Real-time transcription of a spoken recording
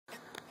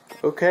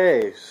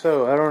Okay,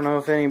 so I don't know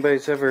if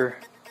anybody's ever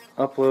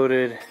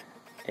uploaded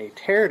a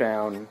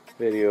teardown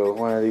video of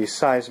one of these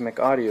Seismic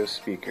audio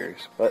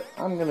speakers, but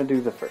I'm gonna do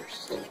the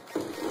first.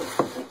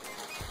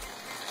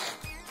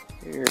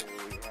 Here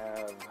we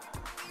have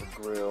the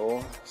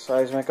grill.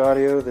 Seismic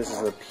audio. This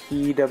is a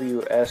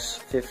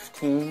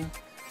PWS-15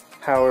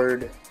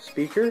 powered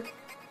speaker.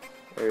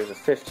 There's a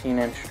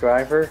 15-inch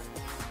driver.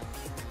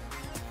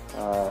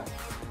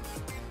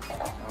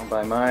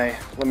 By my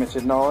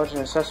limited knowledge and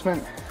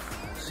assessment,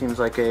 seems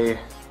like a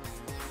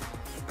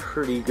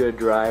pretty good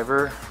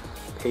driver.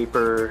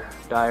 Paper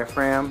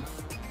diaphragm.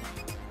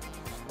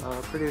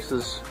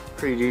 Produces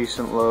pretty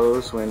decent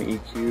lows when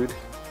EQ'd.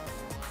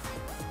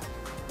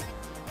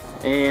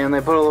 And they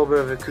put a little bit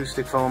of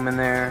acoustic foam in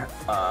there.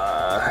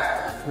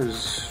 It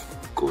was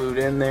glued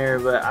in there,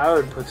 but I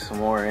would put some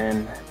more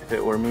in if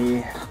it were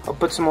me. I'll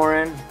put some more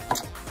in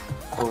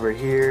over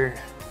here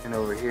and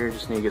over here.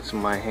 Just need to get some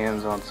of my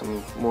hands on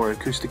some more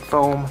acoustic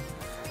foam.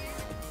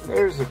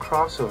 There's the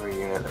crossover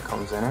unit that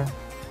comes in it.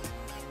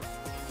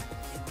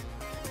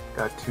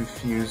 Got 2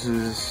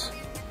 fuses,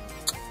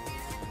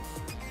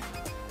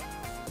 a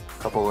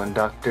couple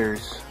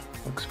inductors,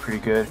 looks pretty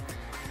good.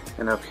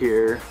 And up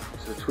here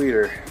is a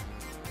tweeter,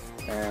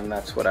 and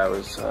that's what I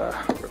was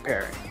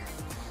repairing.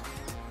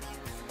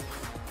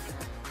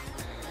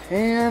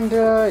 And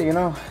you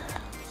know,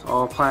 it's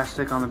all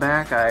plastic on the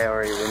back. I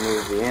already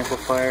removed the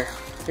amplifier.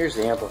 Here's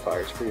the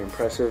amplifier, it's pretty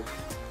impressive.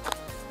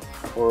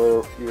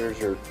 Here's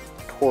your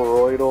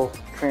toroidal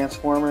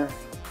transformer,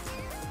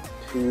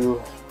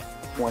 2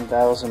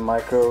 1000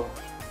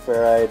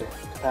 microfarad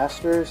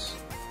capacitors,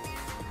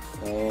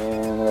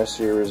 and the rest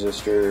of your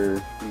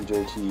resistor,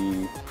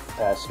 BJT,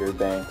 capacitor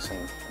banks,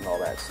 and all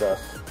that stuff.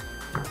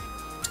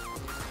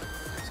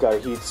 It's got a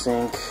heat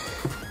sink,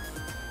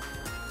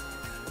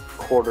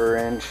 1/4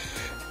 inch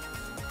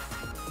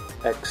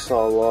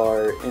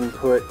XLR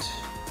input,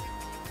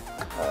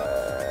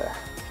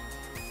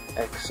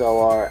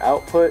 XLR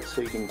output,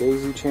 so you can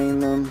daisy chain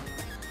them.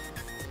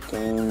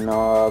 Gain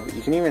knob.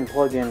 You can even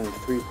plug in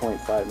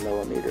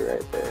 3.5mm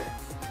right there.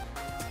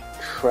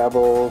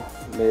 Treble,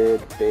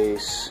 mid,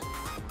 bass,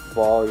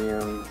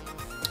 volume.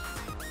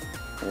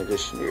 In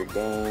addition to your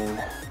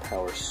gain,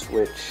 power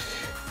switch,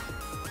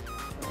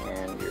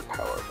 and your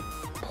power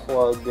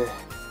plug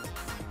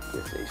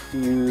with a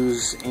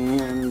fuse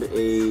and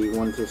a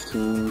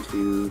 115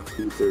 to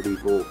 230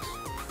 volt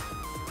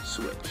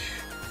switch.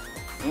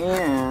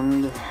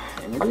 And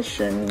in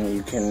addition,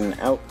 you can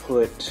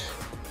output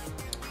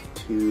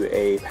to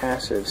a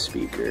passive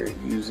speaker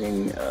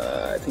using,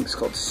 I think it's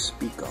called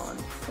Speak-On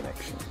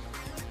connection.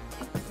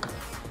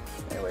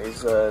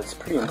 Anyways, it's a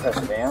pretty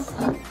impressive amp.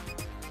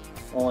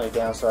 Only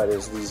downside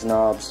is these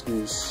knobs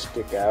do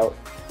stick out,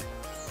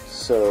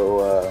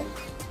 so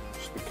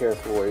just be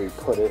careful where you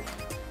put it.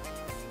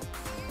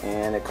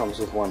 And it comes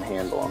with 1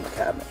 handle on the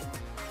cabinet.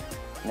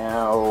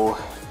 Now,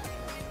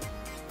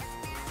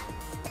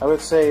 I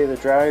would say the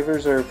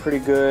drivers are pretty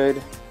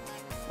good.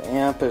 The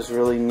amp is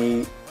really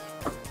neat,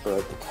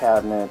 but the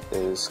cabinet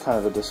is kind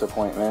of a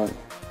disappointment.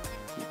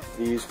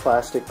 These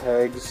plastic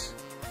pegs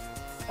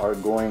are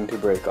going to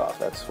break off.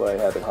 That's what I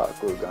had the hot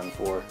glue gun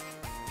for.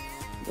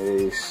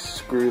 They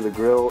screw the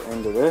grill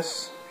into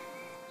this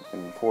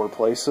in 4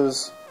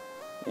 places,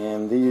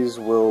 and these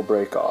will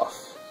break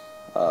off.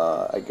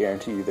 I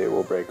guarantee you they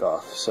will break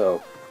off,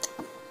 so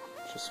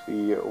just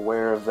be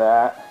aware of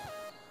that.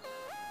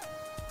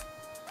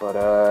 But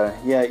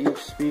yeah, each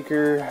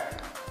speaker,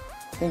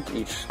 I think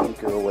each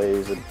speaker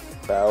weighs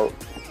about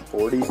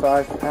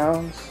 45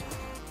 pounds.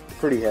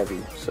 Pretty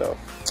heavy, so.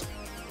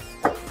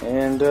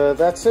 And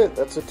that's it.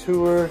 That's a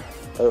tour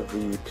of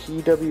the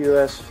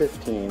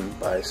PWS-15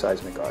 by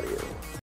Seismic Audio.